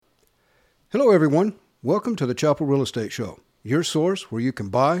Hello, everyone. Welcome to the Chappell Real Estate Show, your source where you can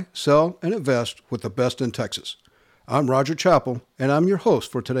buy, sell, and invest with the best in Texas. I'm Roger Chappell, and I'm your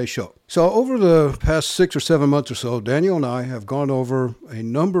host for today's show. So over the past 6 or 7 months or so, Daniel and I have gone over a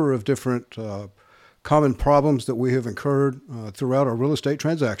number of different common problems that we have incurred throughout our real estate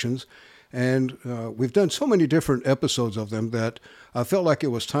transactions. And we've done so many different episodes of them that I felt like it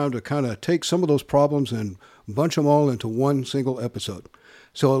was time to kind of take some of those problems and bunch them all into one single episode.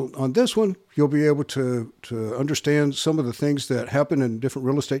 So on this one, you'll be able to understand some of the things that happen in different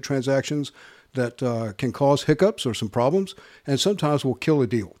real estate transactions that can cause hiccups or some problems, and sometimes will kill a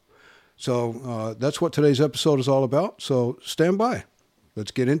deal. So that's what today's episode is all about. So stand by.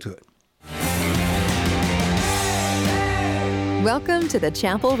 Let's get into it. Welcome to the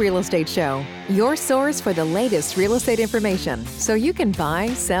Chappell Real Estate Show, your source for the latest real estate information so you can buy,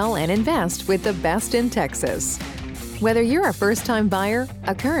 sell, and invest with the best in Texas. Whether you're a first-time buyer,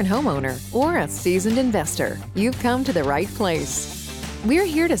 a current homeowner, or a seasoned investor, you've come to the right place. We're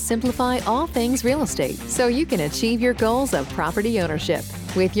here to simplify all things real estate so you can achieve your goals of property ownership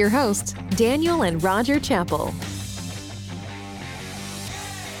with your hosts, Daniel and Roger Chappell.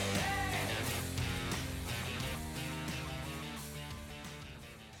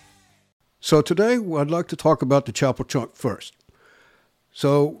 So today, I'd like to talk about the Chappell chunk first.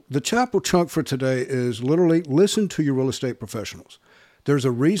 So the Chappell chunk for today is literally listen to your real estate professionals. There's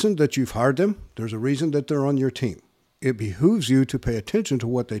a reason that you've hired them. There's a reason that they're on your team. It behooves you to pay attention to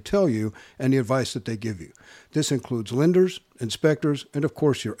what they tell you and the advice that they give you. This includes lenders, inspectors, and of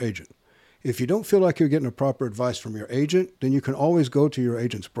course your agent. If you don't feel like you're getting the proper advice from your agent, then you can always go to your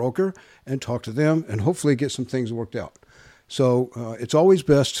agent's broker and talk to them and hopefully get some things worked out. So it's always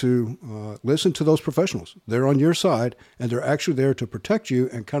best to listen to those professionals. They're on your side, and they're actually there to protect you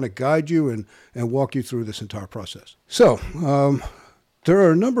and kind of guide you and walk you through this entire process. So there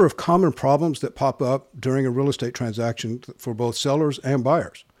are a number of common problems that pop up during a real estate transaction for both sellers and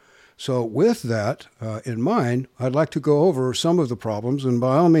buyers. So with that in mind, I'd like to go over some of the problems. And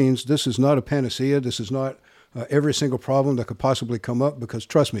by all means, this is not a panacea. This is not every single problem that could possibly come up, because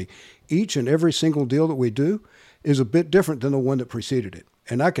trust me, each and every single deal that we do is a bit different than the one that preceded it.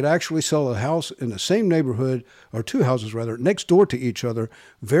 And I could actually sell a house in the same neighborhood, or two houses rather, next door to each other,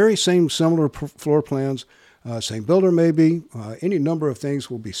 very same similar floor plans, same builder maybe, any number of things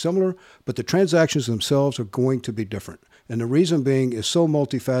will be similar, but the transactions themselves are going to be different. And the reason being is so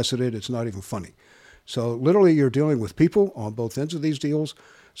multifaceted, it's not even funny. So literally you're dealing with people on both ends of these deals.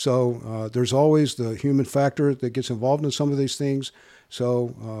 So there's always the human factor that gets involved in some of these things.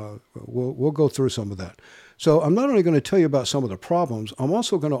 So we'll go through some of that. So I'm not only going to tell you about some of the problems, I'm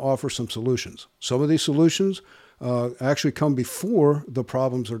also going to offer some solutions. Some of these solutions actually come before the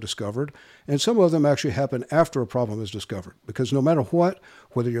problems are discovered, and some of them actually happen after a problem is discovered. Because no matter what,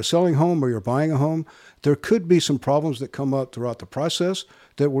 whether you're selling a home or you're buying a home, there could be some problems that come up throughout the process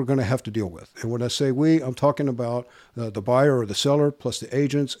that we're going to have to deal with. And when I say we, I'm talking about the buyer or the seller, plus the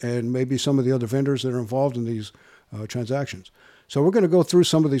agents, and maybe some of the other vendors that are involved in these transactions. So we're going to go through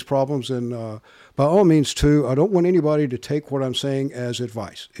some of these problems, and by all means, too, I don't want anybody to take what I'm saying as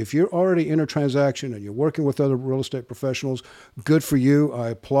advice. If you're already in a transaction and you're working with other real estate professionals, good for you. I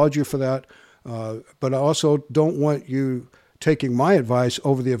applaud you for that. But I also don't want you taking my advice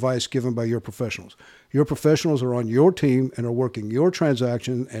over the advice given by your professionals. Your professionals are on your team and are working your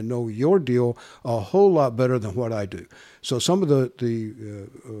transaction and know your deal a whole lot better than what I do. So some of the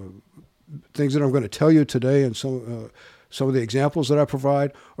things that I'm going to tell you today, and some of the examples that I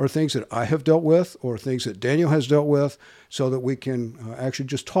provide, are things that I have dealt with or things that Daniel has dealt with, so that we can actually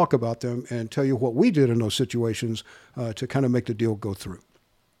just talk about them and tell you what we did in those situations to kind of make the deal go through.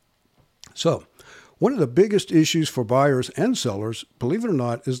 So one of the biggest issues for buyers and sellers, believe it or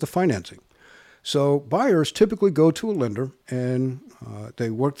not, is the financing. So buyers typically go to a lender and they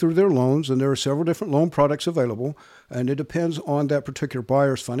work through their loans, and there are several different loan products available, and it depends on that particular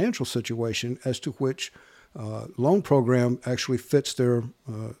buyer's financial situation as to which loan program actually fits their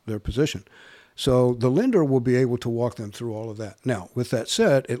position. So the lender will be able to walk them through all of that. Now, with that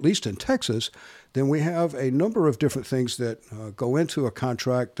said, at least in Texas, then we have a number of different things that go into a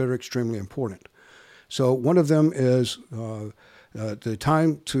contract that are extremely important. So one of them is the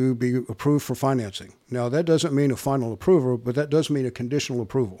time to be approved for financing. Now, that doesn't mean a final approval, but that does mean a conditional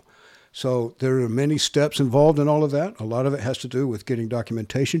approval. So there are many steps involved in all of that. A lot of it has to do with getting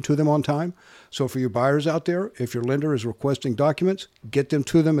documentation to them on time. So for your buyers out there, if your lender is requesting documents, get them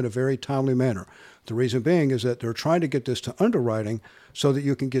to them in a very timely manner. The reason being is that they're trying to get this to underwriting so that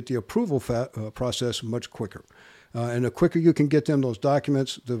you can get the approval process much quicker. And the quicker you can get them those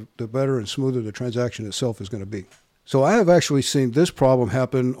documents, the better and smoother the transaction itself is going to be. So I have actually seen this problem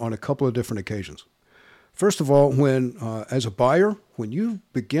happen on a couple of different occasions. First of all, as a buyer, when you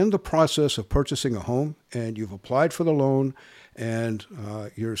begin the process of purchasing a home and you've applied for the loan and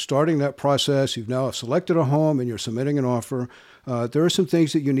you're starting that process, you've now selected a home and you're submitting an offer, there are some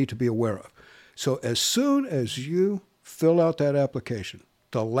things that you need to be aware of. So as soon as you fill out that application,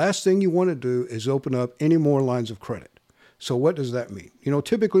 the last thing you want to do is open up any more lines of credit. So what does that mean?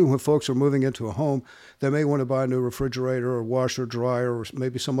 Typically when folks are moving into a home, they may want to buy a new refrigerator or washer, dryer, or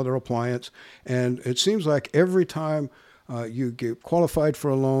maybe some other appliance. And it seems like every time you get qualified for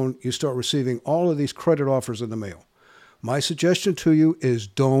a loan, you start receiving all of these credit offers in the mail. My suggestion to you is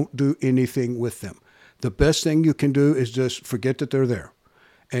don't do anything with them. The best thing you can do is just forget that they're there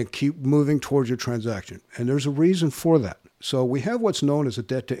and keep moving towards your transaction. And there's a reason for that. So we have what's known as a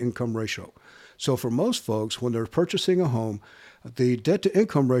debt-to-income ratio. So for most folks, when they're purchasing a home, the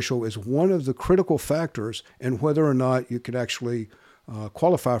debt-to-income ratio is one of the critical factors in whether or not you could actually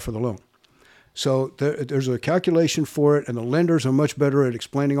qualify for the loan. So there's a calculation for it, and the lenders are much better at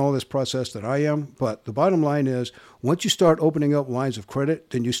explaining all this process than I am. But the bottom line is, once you start opening up lines of credit,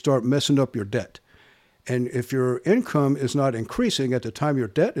 then you start messing up your debt. And if your income is not increasing at the time your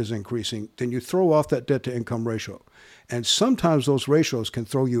debt is increasing, then you throw off that debt-to-income ratio. And sometimes those ratios can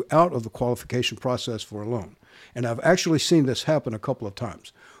throw you out of the qualification process for a loan. And I've actually seen this happen a couple of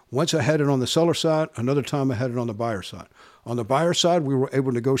times. Once I had it on the seller side, another time I had it on the buyer side. On the buyer side, we were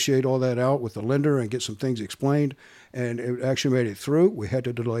able to negotiate all that out with the lender and get some things explained, and it actually made it through. We had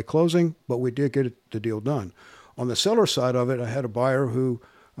to delay closing, but we did get the deal done. On the seller side of it, I had a buyer who,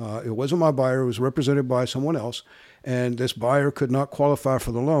 it wasn't my buyer, it was represented by someone else, and this buyer could not qualify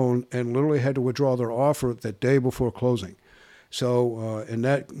for the loan and literally had to withdraw their offer the day before closing. So in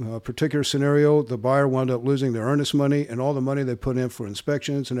that particular scenario, the buyer wound up losing their earnest money and all the money they put in for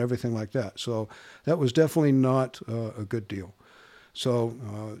inspections and everything like that. So that was definitely not a good deal.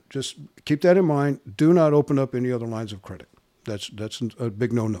 So just keep that in mind. Do not open up any other lines of credit. That's a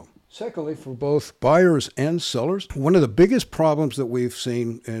big no-no. Secondly, for both buyers and sellers, one of the biggest problems that we've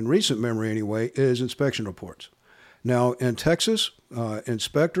seen in recent memory anyway is inspection reports. Now, in Texas,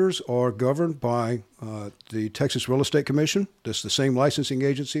 inspectors are governed by the Texas Real Estate Commission. That's the same licensing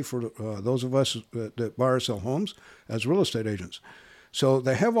agency for those of us that buy or sell homes as real estate agents. So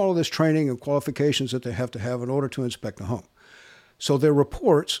they have all of this training and qualifications that they have to have in order to inspect a home. So their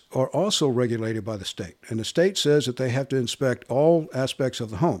reports are also regulated by the state. And the state says that they have to inspect all aspects of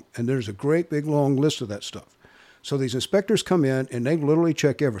the home. And there's a great big long list of that stuff. So these inspectors come in and they literally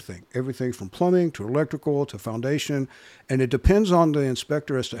check everything from plumbing to electrical to foundation. And it depends on the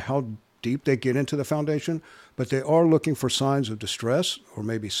inspector as to how deep they get into the foundation, but they are looking for signs of distress or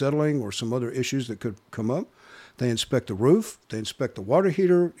maybe settling or some other issues that could come up. They inspect the roof, they inspect the water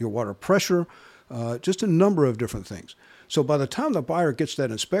heater, your water pressure, just a number of different things. So by the time the buyer gets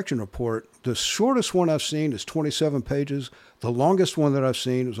that inspection report, the shortest one I've seen is 27 pages. The longest one that I've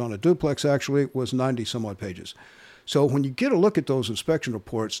seen was on a duplex actually, was 90 some odd pages. So when you get a look at those inspection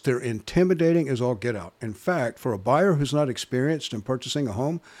reports, they're intimidating as all get out. In fact, for a buyer who's not experienced in purchasing a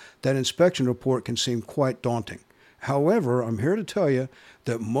home, that inspection report can seem quite daunting. However, I'm here to tell you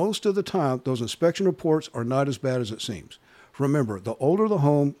that most of the time, those inspection reports are not as bad as it seems. Remember, the older the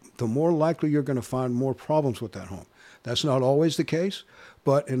home, the more likely you're going to find more problems with that home. That's not always the case,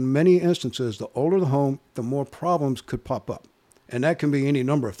 but in many instances, the older the home, the more problems could pop up. And that can be any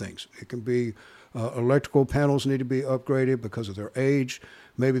number of things. It can be electrical panels need to be upgraded because of their age.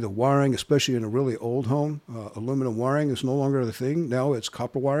 Maybe the wiring, especially in a really old home, aluminum wiring is no longer the thing. Now it's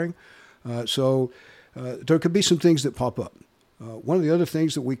copper wiring. So there could be some things that pop up. One of the other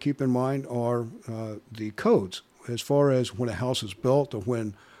things that we keep in mind are the codes as far as when a house is built or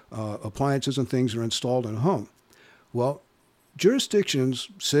when appliances and things are installed in a home. Well, jurisdictions,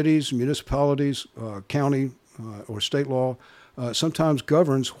 cities, municipalities, county, or state law sometimes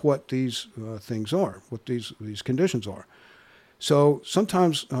governs what these things are, what these conditions are. So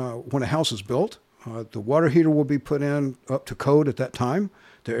sometimes when a house is built, the water heater will be put in up to code at that time.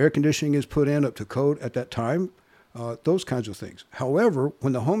 The air conditioning is put in up to code at that time, those kinds of things. However,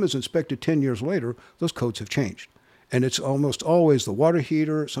 when the home is inspected 10 years later, those codes have changed. And it's almost always the water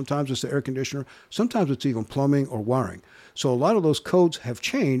heater, sometimes it's the air conditioner, sometimes it's even plumbing or wiring. So a lot of those codes have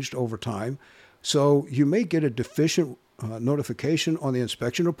changed over time. So you may get a deficient notification on the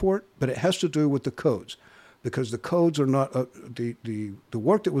inspection report, but it has to do with the codes, because the codes are not the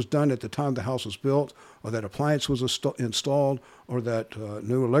work that was done at the time the house was built, or that appliance was installed, or that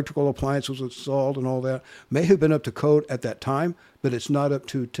new electrical appliance was installed and all that may have been up to code at that time, but it's not up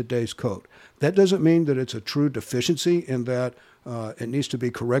to today's code. That doesn't mean that it's a true deficiency in that it needs to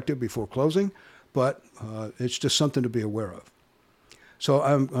be corrected before closing, but it's just something to be aware of. So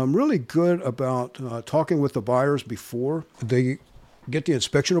I'm really good about talking with the buyers before they get the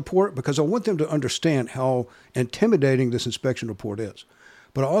inspection report, because I want them to understand how intimidating this inspection report is.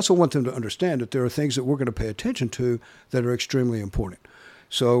 But I also want them to understand that there are things that we're going to pay attention to that are extremely important.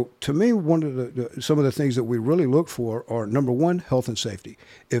 So to me, some of the things that we really look for are, number one, health and safety.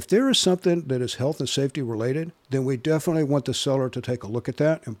 If there is something that is health and safety related, then we definitely want the seller to take a look at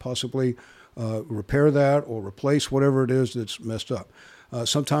that and possibly repair that or replace whatever it is that's messed up.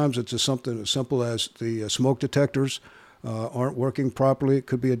 Sometimes it's just something as simple as the smoke detectors aren't working properly. It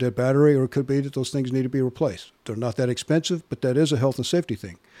could be a dead battery, or it could be that those things need to be replaced. They're not that expensive, but that is a health and safety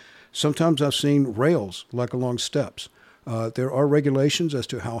thing. Sometimes I've seen rails like along steps. There are regulations as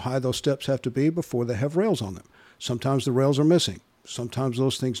to how high those steps have to be before they have rails on them. Sometimes the rails are missing. Sometimes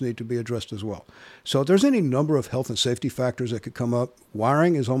those things need to be addressed as well. So if there's any number of health and safety factors that could come up,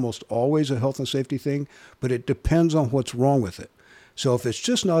 wiring is almost always a health and safety thing, but it depends on what's wrong with it. So if it's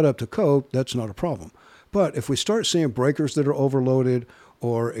just not up to code, that's not a problem. But if we start seeing breakers that are overloaded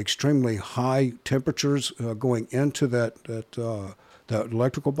or extremely high temperatures going into that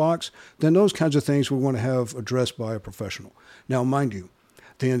electrical box, then those kinds of things we want to have addressed by a professional. Now, mind you,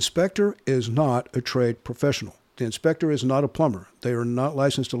 the inspector is not a trade professional. The inspector is not a plumber. They are not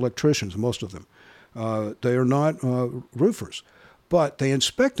licensed electricians, most of them. They are not roofers. But they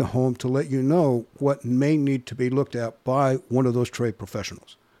inspect the home to let you know what may need to be looked at by one of those trade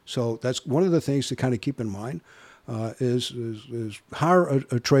professionals. So that's one of the things to kind of keep in mind is hire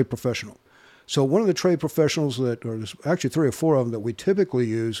a trade professional. So one of the trade professionals or there's actually 3 or 4 of them that we typically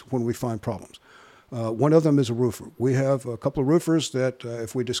use when we find problems. One of them is a roofer. We have a couple of roofers that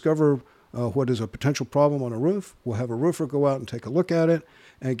if we discover what is a potential problem on a roof, we'll have a roofer go out and take a look at it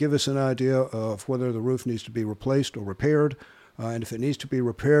and give us an idea of whether the roof needs to be replaced or repaired. And if it needs to be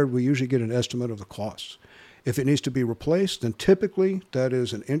repaired, we usually get an estimate of the costs. If it needs to be replaced, then typically that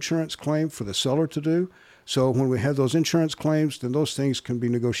is an insurance claim for the seller to do. So when we have those insurance claims, then those things can be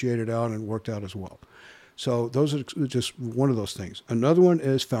negotiated out and worked out as well. So those are just one of those things. Another one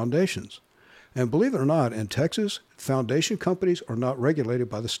is foundations. And believe it or not, in Texas, foundation companies are not regulated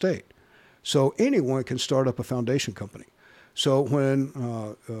by the state. So anyone can start up a foundation company. So when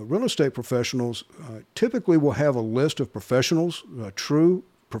real estate professionals typically will have a list of professionals, true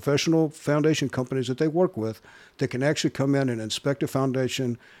professional foundation companies that they work with that can actually come in and inspect a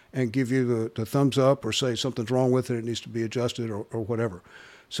foundation and give you the thumbs up or say something's wrong with it, it needs to be adjusted or whatever.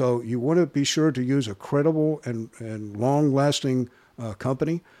 So you want to be sure to use a credible and long-lasting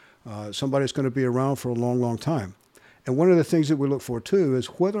company, somebody that's going to be around for a long, long time. And one of the things that we look for, too, is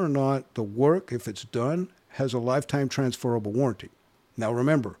whether or not the work, if it's done, has a lifetime transferable warranty. Now,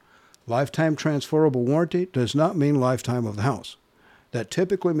 remember, lifetime transferable warranty does not mean lifetime of the house. That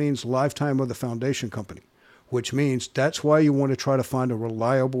typically means lifetime of the foundation company, which means that's why you want to try to find a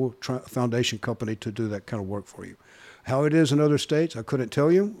reliable foundation company to do that kind of work for you. How it is in other states, I couldn't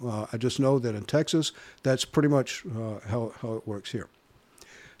tell you. I just know that in Texas, that's pretty much how it works here.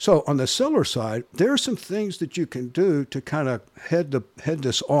 So on the seller side, there are some things that you can do to kind of head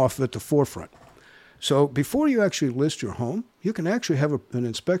this off at the forefront. So before you actually list your home, you can actually have an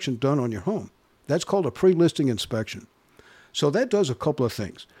inspection done on your home. That's called a pre-listing inspection. So that does a couple of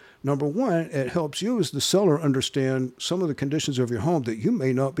things. Number one, it helps you as the seller understand some of the conditions of your home that you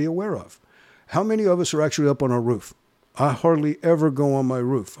may not be aware of. How many of us are actually up on our roof? I hardly ever go on my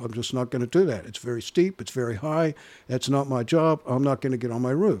roof. I'm just not going to do that. It's very steep. It's very high. That's not my job. I'm not going to get on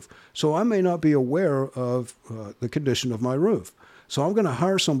my roof. So I may not be aware of the condition of my roof. So I'm going to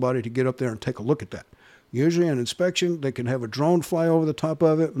hire somebody to get up there and take a look at that. Usually an inspection, they can have a drone fly over the top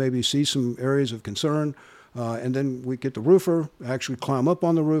of it, maybe see some areas of concern. And then we get the roofer actually climb up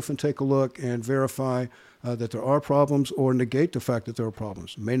on the roof and take a look and verify that there are problems or negate the fact that there are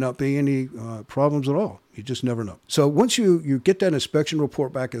problems. May not be any problems at all. You just never know. So once you get that inspection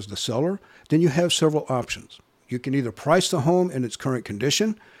report back as the seller, then you have several options. You can either price the home in its current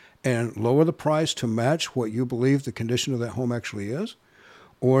condition and lower the price to match what you believe the condition of that home actually is,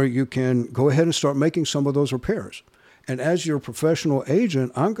 or you can go ahead and start making some of those repairs. And as your professional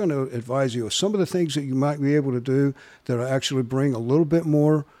agent, I'm going to advise you of some of the things that you might be able to do that will actually bring a little bit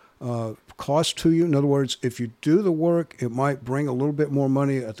more cost to you. In other words, if you do the work, it might bring a little bit more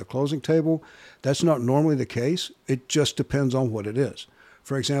money at the closing table. That's not normally the case. It just depends on what it is.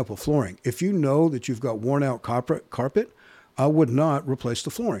 For example, flooring. If you know that you've got worn out carpet, I would not replace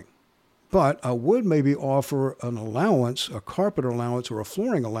the flooring. But I would maybe offer an allowance, a carpet allowance or a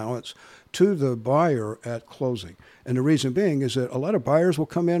flooring allowance to the buyer at closing. And the reason being is that a lot of buyers will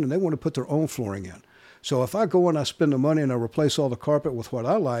come in and they want to put their own flooring in. So if I go and I spend the money and I replace all the carpet with what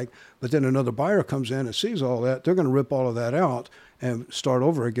I like, but then another buyer comes in and sees all that, they're going to rip all of that out and start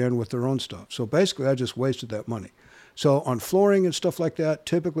over again with their own stuff. So basically, I just wasted that money. So on flooring and stuff like that,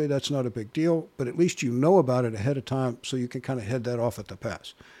 typically that's not a big deal, but at least you know about it ahead of time so you can kind of head that off at the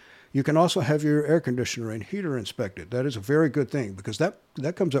pass. You can also have your air conditioner and heater inspected. That is a very good thing because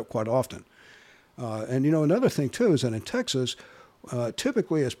that comes up quite often. And another thing too is that in Texas,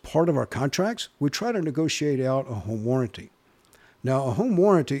 typically as part of our contracts, we try to negotiate out a home warranty. Now, a home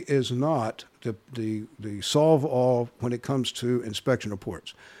warranty is not the solve-all when it comes to inspection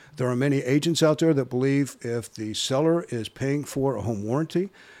reports. There are many agents out there that believe if the seller is paying for a home warranty,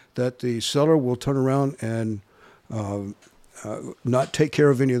 that the seller will turn around and not take care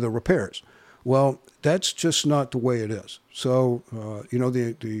of any of the repairs. Well, that's just not the way it is. So,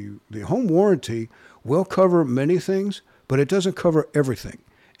 the home warranty will cover many things, but it doesn't cover everything.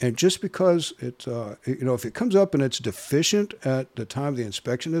 And just because if it comes up and it's deficient at the time the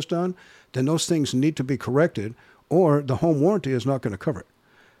inspection is done, then those things need to be corrected, or the home warranty is not going to cover it.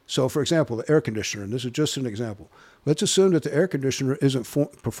 So, for example, the air conditioner, and this is just an example. Let's assume that the air conditioner isn't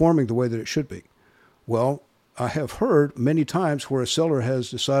performing the way that it should be. Well, I have heard many times where a seller has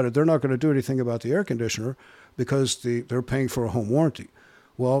decided they're not going to do anything about the air conditioner because they're paying for a home warranty.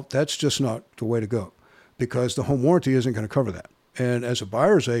 Well, that's just not the way to go because the home warranty isn't going to cover that. And as a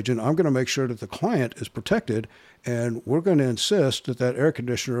buyer's agent, I'm going to make sure that the client is protected, and we're going to insist that air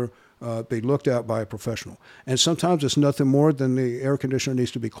conditioner be looked at by a professional. And sometimes it's nothing more than the air conditioner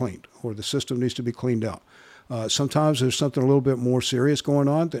needs to be cleaned or the system needs to be cleaned out. Sometimes there's something a little bit more serious going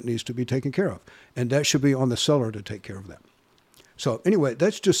on that needs to be taken care of, and that should be on the seller to take care of that. So anyway,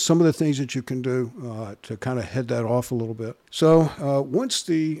 that's just some of the things that you can do to kind of head that off a little bit. So once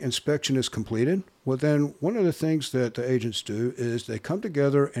the inspection is completed, well, then one of the things that the agents do is they come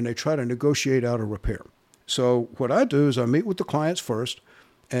together and they try to negotiate out a repair. So what I do is I meet with the clients first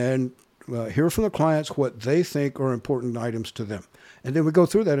and hear from the clients what they think are important items to them. And then we go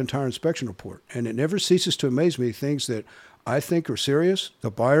through that entire inspection report. And it never ceases to amaze me, things that I think are serious,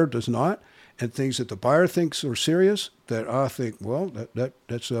 the buyer does not, and things that the buyer thinks are serious that I think, well,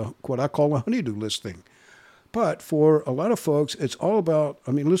 that's what I call a honey-do list thing. But for a lot of folks, it's all about,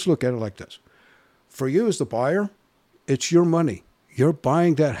 let's look at it like this. For you as the buyer, it's your money. You're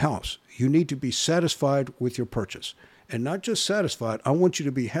buying that house. You need to be satisfied with your purchase. And not just satisfied, I want you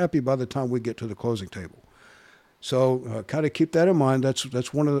to be happy by the time we get to the closing table. So kind of keep that in mind. That's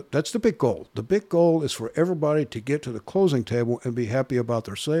the big goal. The big goal is for everybody to get to the closing table and be happy about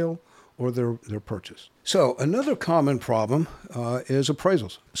their sale or their purchase. So another common problem is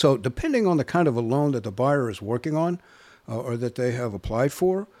appraisals. So depending on the kind of a loan that the buyer is working on or that they have applied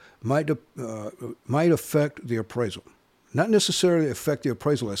for, might affect the appraisal. Not necessarily affect the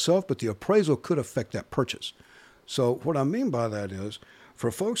appraisal itself, but the appraisal could affect that purchase. So what I mean by that is,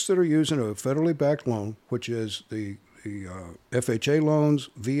 for folks that are using a federally backed loan, which is the FHA loans,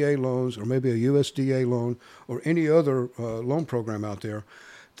 VA loans, or maybe a USDA loan, or any other loan program out there,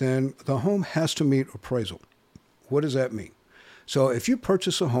 then the home has to meet appraisal. What does that mean? So if you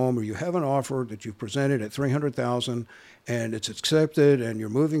purchase a home or you have an offer that you've presented at $300,000 and it's accepted and you're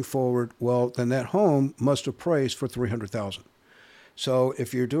moving forward, well, then that home must appraise for $300,000. So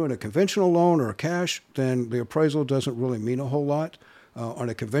if you're doing a conventional loan or a cash, then the appraisal doesn't really mean a whole lot. On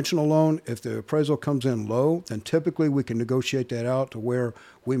a conventional loan, if the appraisal comes in low, then typically we can negotiate that out to where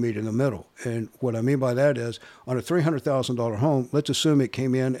we meet in the middle. And what I mean by that is, on a $300,000 home, let's assume the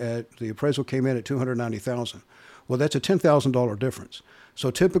appraisal came in at $290,000. Well, that's a $10,000 difference. So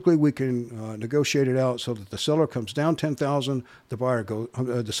typically we can negotiate it out so that the seller comes down $10,000,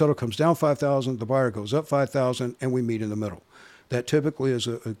 the seller comes down $5,000, the buyer goes up $5,000, and we meet in the middle. That typically is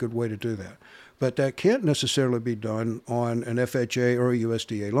a good way to do that. But that can't necessarily be done on an FHA or a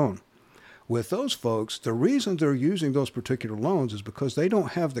USDA loan. With those folks, the reason they're using those particular loans is because they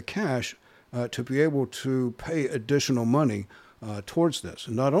don't have the cash to be able to pay additional money towards this.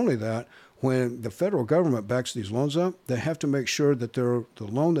 And not only that, when the federal government backs these loans up, they have to make sure that the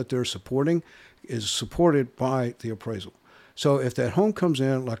loan that they're supporting is supported by the appraisal. So if that home comes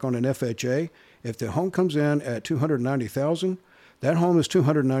in, like on an FHA, if the home comes in at $290,000, that home is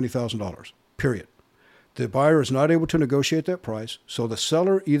 $290,000, period. The buyer is not able to negotiate that price, so the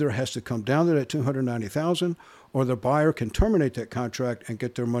seller either has to come down to that $290,000 or the buyer can terminate that contract and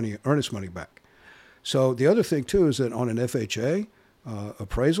get their money, earnest money back. So the other thing, too, is that on an FHA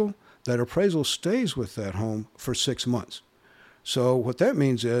appraisal, that appraisal stays with that home for 6 months. So what that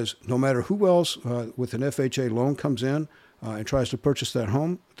means is no matter who else with an FHA loan comes in and tries to purchase that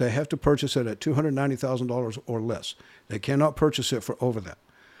home, they have to purchase it at $290,000 or less. They cannot purchase it for over that.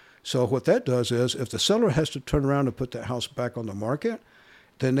 So what that does is if the seller has to turn around and put that house back on the market,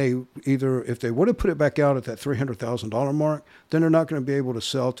 then they either, if they would have put it back out at that $300,000 mark, then they're not going to be able to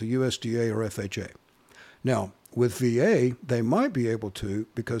sell to USDA or FHA. Now, with VA, they might be able to,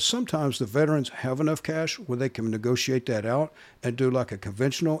 because sometimes the veterans have enough cash where they can negotiate that out and do like a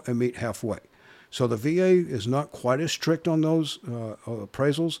conventional and meet halfway. So the VA is not quite as strict on those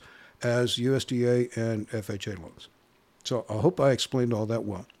appraisals as USDA and FHA loans. So I hope I explained all that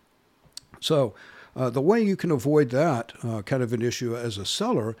well. So the way you can avoid that kind of an issue as a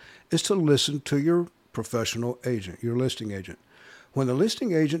seller is to listen to your professional agent, your listing agent. When the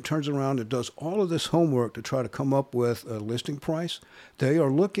listing agent turns around and does all of this homework to try to come up with a listing price, they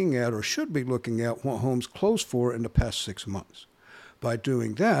are looking at, or should be looking at, what homes closed for in the past 6 months. By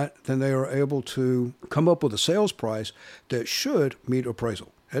doing that, then they are able to come up with a sales price that should meet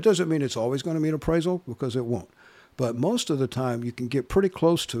appraisal. That doesn't mean it's always going to meet appraisal, because it won't. But most of the time, you can get pretty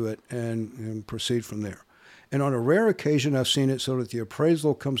close to it and proceed from there. And on a rare occasion, I've seen it so that the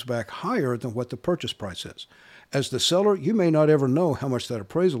appraisal comes back higher than what the purchase price is. As the seller, you may not ever know how much that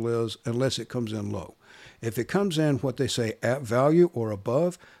appraisal is unless it comes in low. If it comes in what they say at value or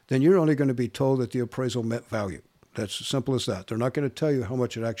above, then you're only going to be told that the appraisal met value. That's as simple as that. They're not going to tell you how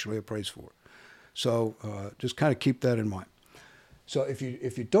much it actually appraised for. So just kind of keep that in mind. So if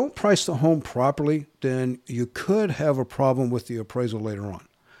you don't price the home properly, then you could have a problem with the appraisal later on.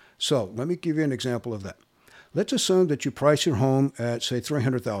 So let me give you an example of that. Let's assume that you price your home at, say,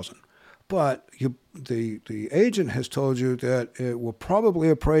 $300,000. But the agent has told you that it will probably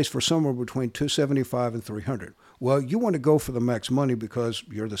appraise for somewhere between $275 and $300. Well, you want to go for the max money because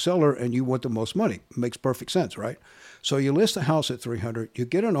you're the seller and you want the most money. It makes perfect sense, right? So you list the house at $300, you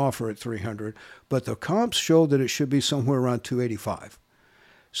get an offer at $300, but the comps show that it should be somewhere around $285.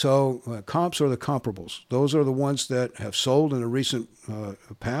 So comps are the comparables. Those are the ones that have sold in the recent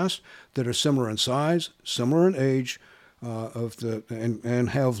past that are similar in size, similar in age, and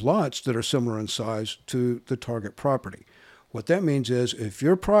have lots that are similar in size to the target property. What that means is if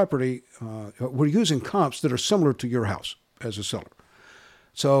your property, we're using comps that are similar to your house as a seller.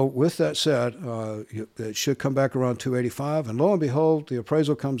 So with that said, it should come back around $285, and lo and behold, the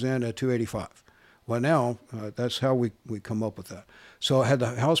appraisal comes in at $285. Well, now that's how we come up with that. So had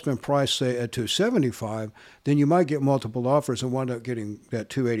the house been priced, say, at $275, then you might get multiple offers and wind up getting that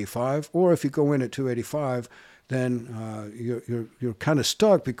 $285. Or if you go in at $285, then you're kind of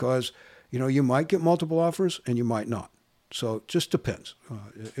stuck because you might get multiple offers and you might not. So it just depends.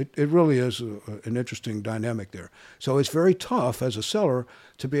 It really is an interesting dynamic there. So it's very tough as a seller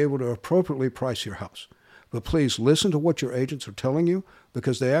to be able to appropriately price your house. But please listen to what your agents are telling you,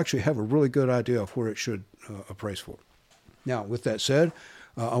 because they actually have a really good idea of where it should appraise for. Now, with that said,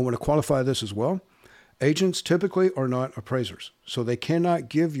 I want to qualify this as well. Agents typically are not appraisers, so they cannot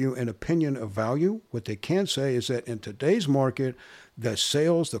give you an opinion of value. What they can say is that in today's market,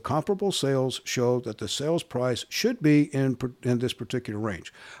 the comparable sales show that the sales price should be in this particular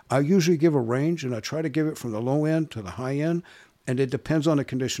range. I usually give a range, and I try to give it from the low end to the high end, and it depends on the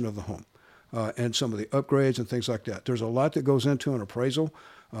condition of the home and some of the upgrades and things like that. There's a lot that goes into an appraisal,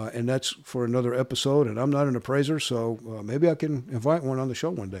 and that's for another episode, and I'm not an appraiser, so maybe I can invite one on the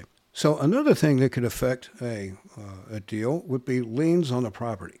show one day. So another thing that could affect a deal would be liens on the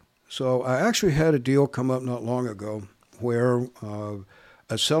property. So I actually had a deal come up not long ago where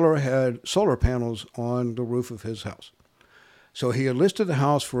a seller had solar panels on the roof of his house. So he had listed the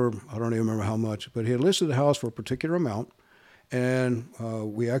house for, I don't even remember how much, but he had listed the house for a particular amount, and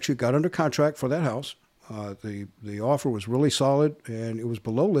we actually got under contract for that house. The offer was really solid, and it was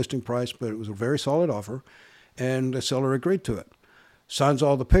below listing price, but it was a very solid offer, and the seller agreed to it. Signs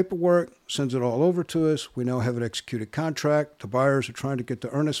all the paperwork, sends it all over to us. We now have an executed contract. The buyers are trying to get the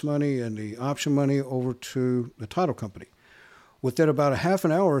earnest money and the option money over to the title company. Within about a half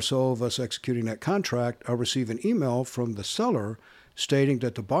an hour or so of us executing that contract, I received an email from the seller stating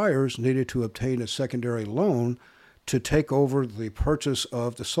that the buyers needed to obtain a secondary loan to take over the purchase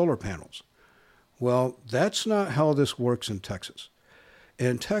of the solar panels. Well, that's not how this works in Texas.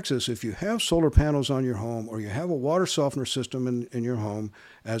 In Texas, if you have solar panels on your home or you have a water softener system in your home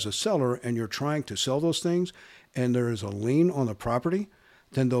as a seller and you're trying to sell those things and there is a lien on the property,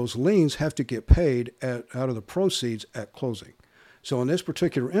 then those liens have to get paid out of the proceeds at closing. So in this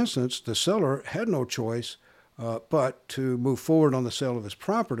particular instance, the seller had no choice but to move forward on the sale of his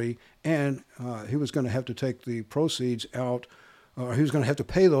property, and he was going to have to take the proceeds out, or he was going to have to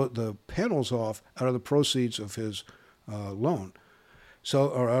pay the panels off out of the proceeds of his loan. So,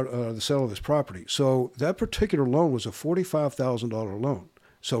 or out of the sale of his property. So that particular loan was a $45,000 loan.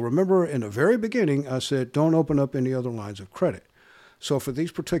 So remember, in the very beginning, I said, don't open up any other lines of credit. So for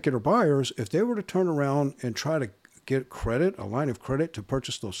these particular buyers, if they were to turn around and try to get credit, a line of credit to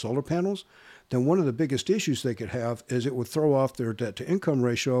purchase those solar panels, then one of the biggest issues they could have is it would throw off their debt to income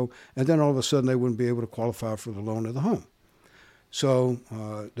ratio, and then all of a sudden they wouldn't be able to qualify for the loan of the home. So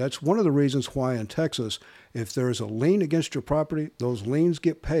that's one of the reasons why in Texas, if there is a lien against your property, those liens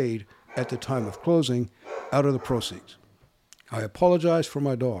get paid at the time of closing out of the proceeds. I apologize for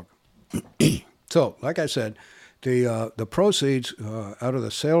my dog. So, like I said, the proceeds out of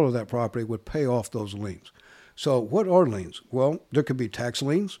the sale of that property would pay off those liens. So what are liens? Well, there could be tax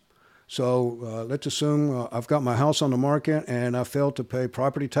liens. So let's assume I've got my house on the market and I failed to pay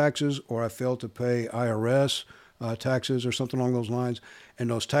property taxes, or I failed to pay IRS taxes or something along those lines, and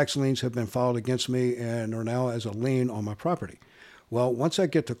those tax liens have been filed against me and are now as a lien on my property. Well, once I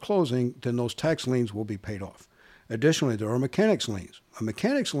get to closing, then those tax liens will be paid off. Additionally, there are mechanics liens. A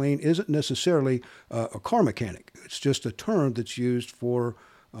mechanics lien isn't necessarily a car mechanic. It's just a term that's used for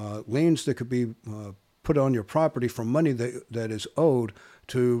liens that could be put on your property for money that is owed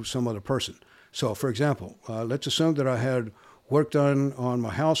to some other person. So, for example, let's assume that I had work done on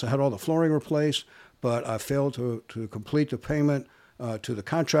my house. I had all the flooring replaced, but I failed to complete the payment to the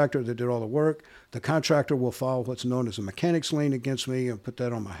contractor that did all the work. The contractor will file what's known as a mechanics lien against me and put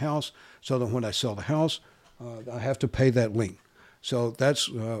that on my house, so that when I sell the house, I have to pay that lien. So that's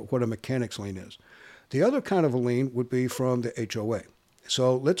what a mechanics lien is. The other kind of a lien would be from the HOA.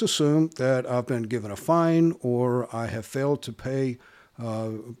 So let's assume that I've been given a fine, or I have failed to pay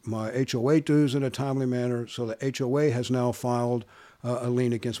my HOA dues in a timely manner, so the HOA has now filed a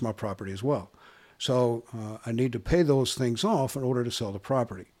lien against my property as well. So I need to pay those things off in order to sell the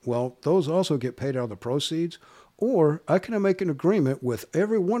property. Well, those also get paid out of the proceeds, or I can make an agreement with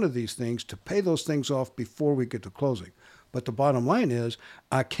every one of these things to pay those things off before we get to closing. But the bottom line is,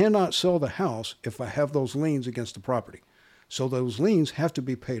 I cannot sell the house if I have those liens against the property. So those liens have to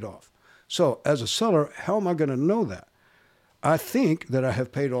be paid off. So as a seller, how am I going to know that? I think that I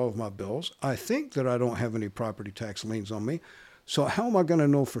have paid all of my bills. I think that I don't have any property tax liens on me. So how am I going to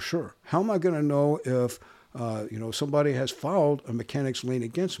know for sure? How am I going to know if somebody has filed a mechanics lien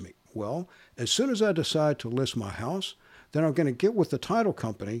against me? Well, as soon as I decide to list my house, then I'm going to get with the title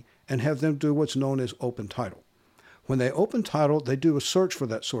company and have them do what's known as open title. When they open title, they do a search for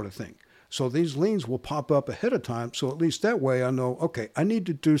that sort of thing. So these liens will pop up ahead of time. So at least that way I know, okay, I need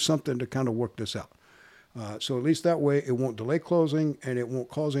to do something to kind of work this out. So at least that way it won't delay closing and it won't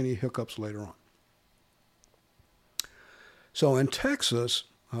cause any hiccups later on. So in Texas,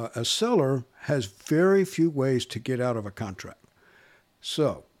 a seller has very few ways to get out of a contract.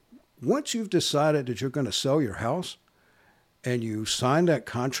 So once you've decided that you're going to sell your house and you sign that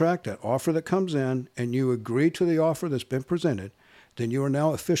contract, that offer that comes in, and you agree to the offer that's been presented, then you are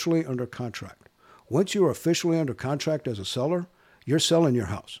now officially under contract. Once you are officially under contract as a seller, you're selling your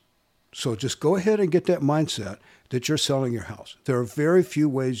house. So just go ahead and get that mindset that you're selling your house. There are very few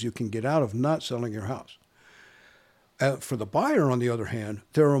ways you can get out of not selling your house. For the buyer, on the other hand,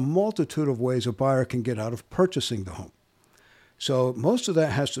 there are a multitude of ways a buyer can get out of purchasing the home. So most of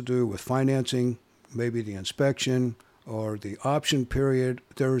that has to do with financing, maybe the inspection or the option period.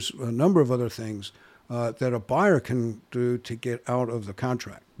 There's a number of other things that a buyer can do to get out of the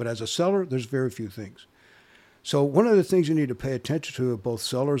contract. But as a seller, there's very few things. So one of the things you need to pay attention to of both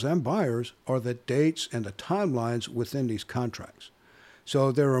sellers and buyers are the dates and the timelines within these contracts.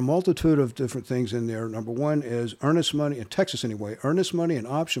 So there are a multitude of different things in there. Number one is earnest money, in Texas anyway, earnest money and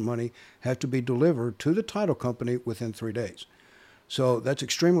option money have to be delivered to the title company within 3 days. So that's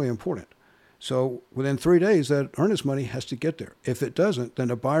extremely important. So within 3 days, that earnest money has to get there. If it doesn't, then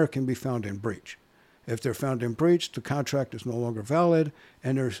the buyer can be found in breach. If they're found in breach, the contract is no longer valid,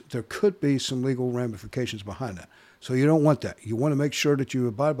 and there could be some legal ramifications behind that. So you don't want that. You want to make sure that you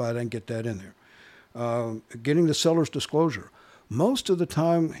abide by that and get that in there. Getting the seller's disclosure. Most of the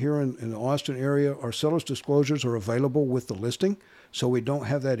time here in the Austin area, our seller's disclosures are available with the listing, so we don't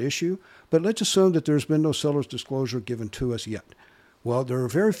have that issue. But let's assume that there's been no seller's disclosure given to us yet. Well, there are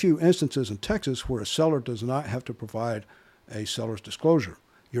very few instances in Texas where a seller does not have to provide a seller's disclosure.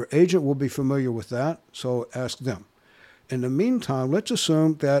 Your agent will be familiar with that, so ask them. In the meantime, let's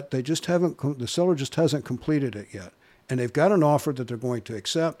assume that the seller just hasn't completed it yet, and they've got an offer that they're going to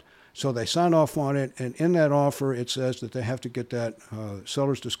accept, so they sign off on it, and in that offer it says that they have to get that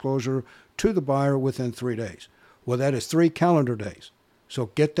seller's disclosure to the buyer within 3 days. Well, that is 3 calendar days.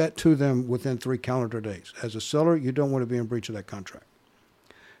 So get that to them within 3 calendar days. As a seller, you don't want to be in breach of that contract.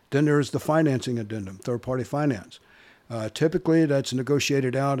 Then there is the financing addendum, third-party finance. Typically, that's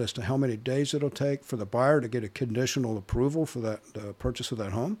negotiated out as to how many days it'll take for the buyer to get a conditional approval for the purchase of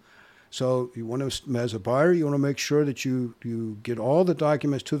that home. So you want to, as a buyer, you want to make sure that you get all the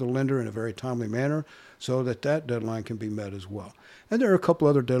documents to the lender in a very timely manner so that that deadline can be met as well. And there are a couple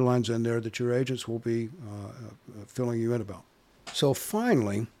other deadlines in there that your agents will be filling you in about. So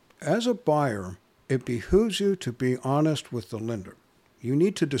finally, as a buyer, it behooves you to be honest with the lender. You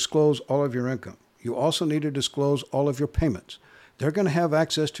need to disclose all of your income. You also need to disclose all of your payments. They're going to have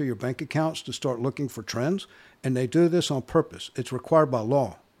access to your bank accounts to start looking for trends, and they do this on purpose. It's required by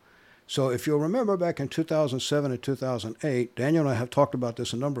law. So if you'll remember back in 2007 and 2008, Daniel and I have talked about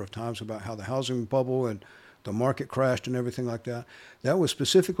this a number of times about how the housing bubble and the market crashed and everything like that. That was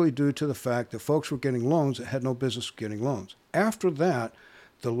specifically due to the fact that folks were getting loans that had no business getting loans. After that,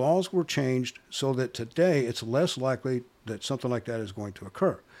 the laws were changed so that today it's less likely that something like that is going to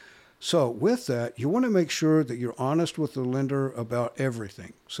occur. So with that, you want to make sure that you're honest with the lender about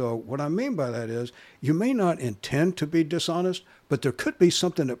everything. So what I mean by that is you may not intend to be dishonest, but there could be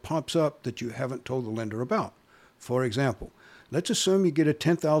something that pops up that you haven't told the lender about. For example, let's assume you get a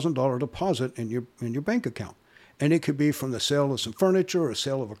 $10,000 deposit in your bank account, and it could be from the sale of some furniture, or a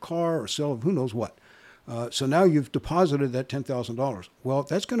sale of a car, or a sale of who knows what. So now you've deposited that $10,000. Well,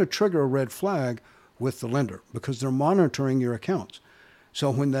 that's going to trigger a red flag with the lender because they're monitoring your accounts. So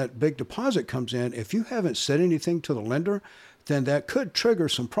when that big deposit comes in, if you haven't said anything to the lender, then that could trigger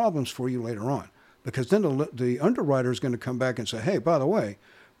some problems for you later on. Because then the underwriter is going to come back and say, hey, by the way,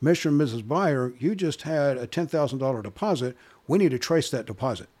 Mr. and Mrs. Buyer, you just had a $10,000 deposit. We need to trace that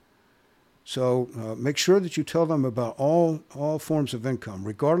deposit. So make sure that you tell them about all forms of income,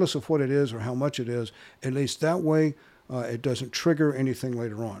 regardless of what it is or how much it is. At least that way, it doesn't trigger anything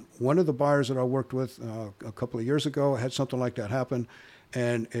later on. One of the buyers that I worked with a couple of years ago had something like that happen,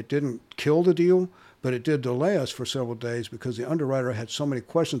 and it didn't kill the deal, but it did delay us for several days because the underwriter had so many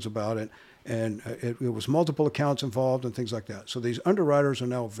questions about it, and it was multiple accounts involved and things like that. So these underwriters are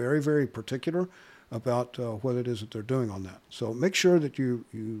now very, very particular about what it is that they're doing on that. So make sure that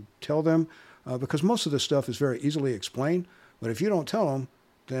you tell them, because most of this stuff is very easily explained, but if you don't tell them,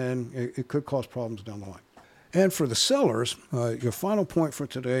 then it could cause problems down the line. And for the sellers, your final point for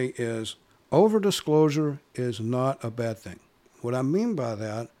today is over-disclosure is not a bad thing. What I mean by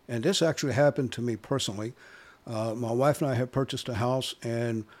that, and this actually happened to me personally, my wife and I had purchased a house,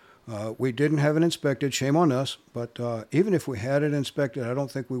 and we didn't have it inspected. Shame on us. But even if we had it inspected, I don't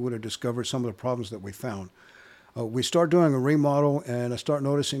think we would have discovered some of the problems that we found. We start doing a remodel, and I start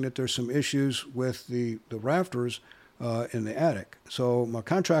noticing that there's some issues with the rafters in the attic. So my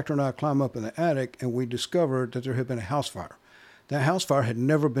contractor and I climb up in the attic, and we discovered that there had been a house fire. That house fire had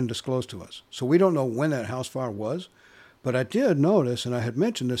never been disclosed to us. So we don't know when that house fire was. But I did notice, and I had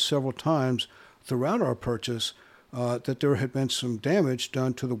mentioned this several times throughout our purchase, that there had been some damage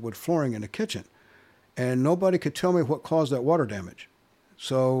done to the wood flooring in the kitchen. And nobody could tell me what caused that water damage.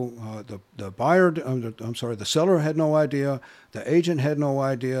 So the seller had no idea, the agent had no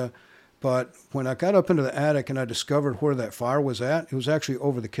idea. But when I got up into the attic and I discovered where that fire was at, it was actually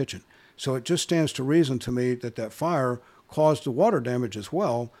over the kitchen. So it just stands to reason to me that that fire caused the water damage as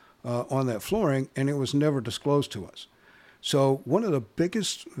well on that flooring, and it was never disclosed to us. So one of the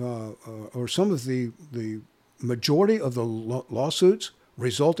biggest, or some of the majority of the lawsuits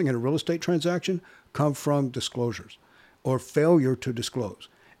resulting in a real estate transaction come from disclosures or failure to disclose.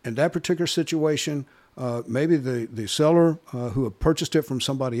 In that particular situation, maybe the seller who had purchased it from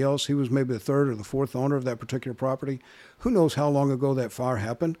somebody else, he was maybe the third or the fourth owner of that particular property. Who knows how long ago that fire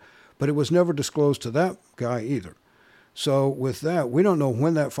happened, but it was never disclosed to that guy either. So with that, we don't know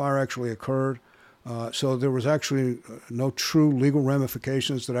when that fire actually occurred. So there was actually no true legal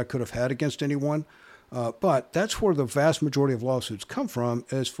ramifications that I could have had against anyone. But that's where the vast majority of lawsuits come from,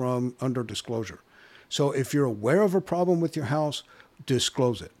 is from under disclosure. So if you're aware of a problem with your house,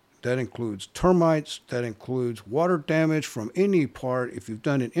 disclose it. That includes termites, that includes water damage from any part. If you've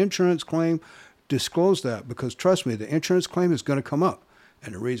done an insurance claim, disclose that, because trust me, the insurance claim is going to come up.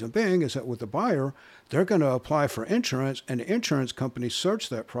 And the reason being is that with the buyer, they're going to apply for insurance, and the insurance company search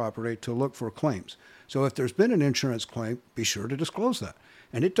that property to look for claims. So if there's been an insurance claim, be sure to disclose that.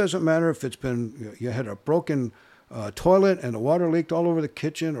 And it doesn't matter if it's been, you had a broken toilet and the water leaked all over the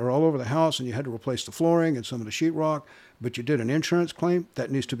kitchen or all over the house and you had to replace the flooring and some of the sheetrock, but you did an insurance claim, that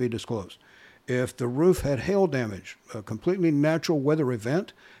needs to be disclosed. If the roof had hail damage, a completely natural weather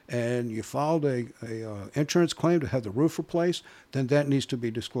event, and you filed a insurance claim to have the roof replaced, then that needs to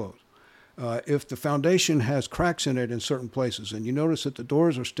be disclosed. If the foundation has cracks in it in certain places and you notice that the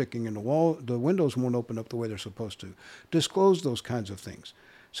doors are sticking in the wall, the windows won't open up the way they're supposed to, disclose those kinds of things.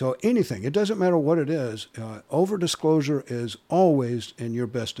 So anything, it doesn't matter what it is, over-disclosure is always in your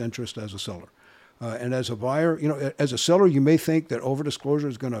best interest as a seller. And as a buyer, as a seller, you may think that over-disclosure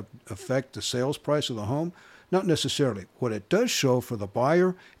is going to affect the sales price of the home. Not necessarily. What it does show for the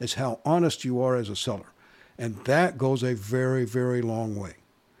buyer is how honest you are as a seller. And that goes a very, very long way.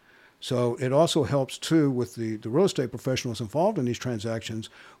 So it also helps, too, with the real estate professionals involved in these transactions.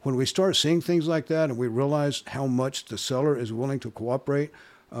 When we start seeing things like that and we realize how much the seller is willing to cooperate,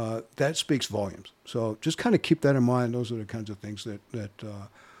 that speaks volumes. So just kind of keep that in mind. Those are the kinds of things that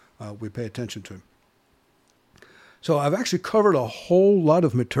we pay attention to. So I've actually covered a whole lot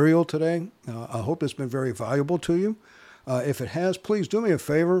of material today. I hope it's been very valuable to you. If it has, please do me a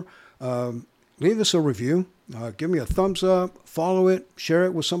favor. Leave us a review. Give me a thumbs up. Follow it. Share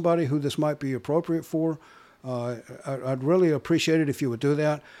it with somebody who this might be appropriate for. I'd really appreciate it if you would do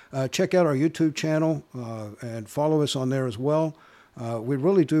that. Check out our YouTube channel and follow us on there as well. We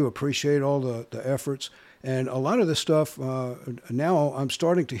really do appreciate all the efforts. And a lot of this stuff, now I'm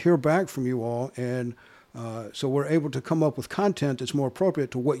starting to hear back from you all, and so we're able to come up with content that's more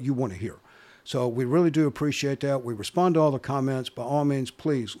appropriate to what you want to hear. So we really do appreciate that. We respond to all the comments. By all means,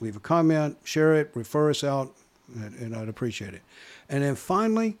 please leave a comment, share it, refer us out, and I'd appreciate it. And then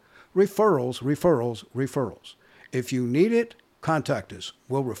finally, referrals. If you need it, contact us.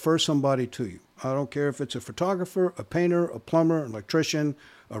 We'll refer somebody to you. I don't care if it's a photographer, a painter, a plumber, an electrician,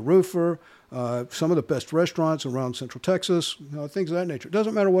 a roofer, some of the best restaurants around Central Texas, things of that nature. It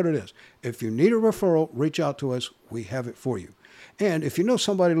doesn't matter what it is. If you need a referral, reach out to us. We have it for you. And if you know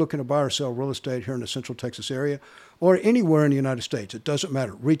somebody looking to buy or sell real estate here in the Central Texas area or anywhere in the United States, it doesn't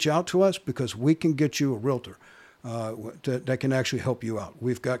matter. Reach out to us because we can get you a realtor that can actually help you out.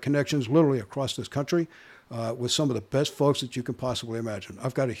 We've got connections literally across this country with some of the best folks that you can possibly imagine.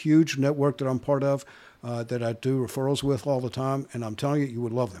 I've got a huge network that I'm part of that I do referrals with all the time, and I'm telling you, you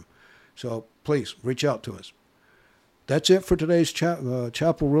would love them. So please reach out to us. That's it for today's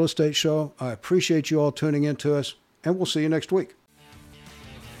Chappell Real Estate Show. I appreciate you all tuning in to us, and we'll see you next week.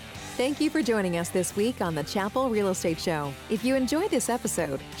 Thank you for joining us this week on the Chappell Real Estate Show. If you enjoyed this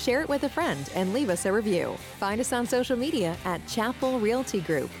episode, share it with a friend and leave us a review. Find us on social media at Chappell Realty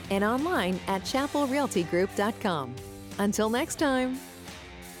Group and online at chappellrealtygroup.com. Until next time.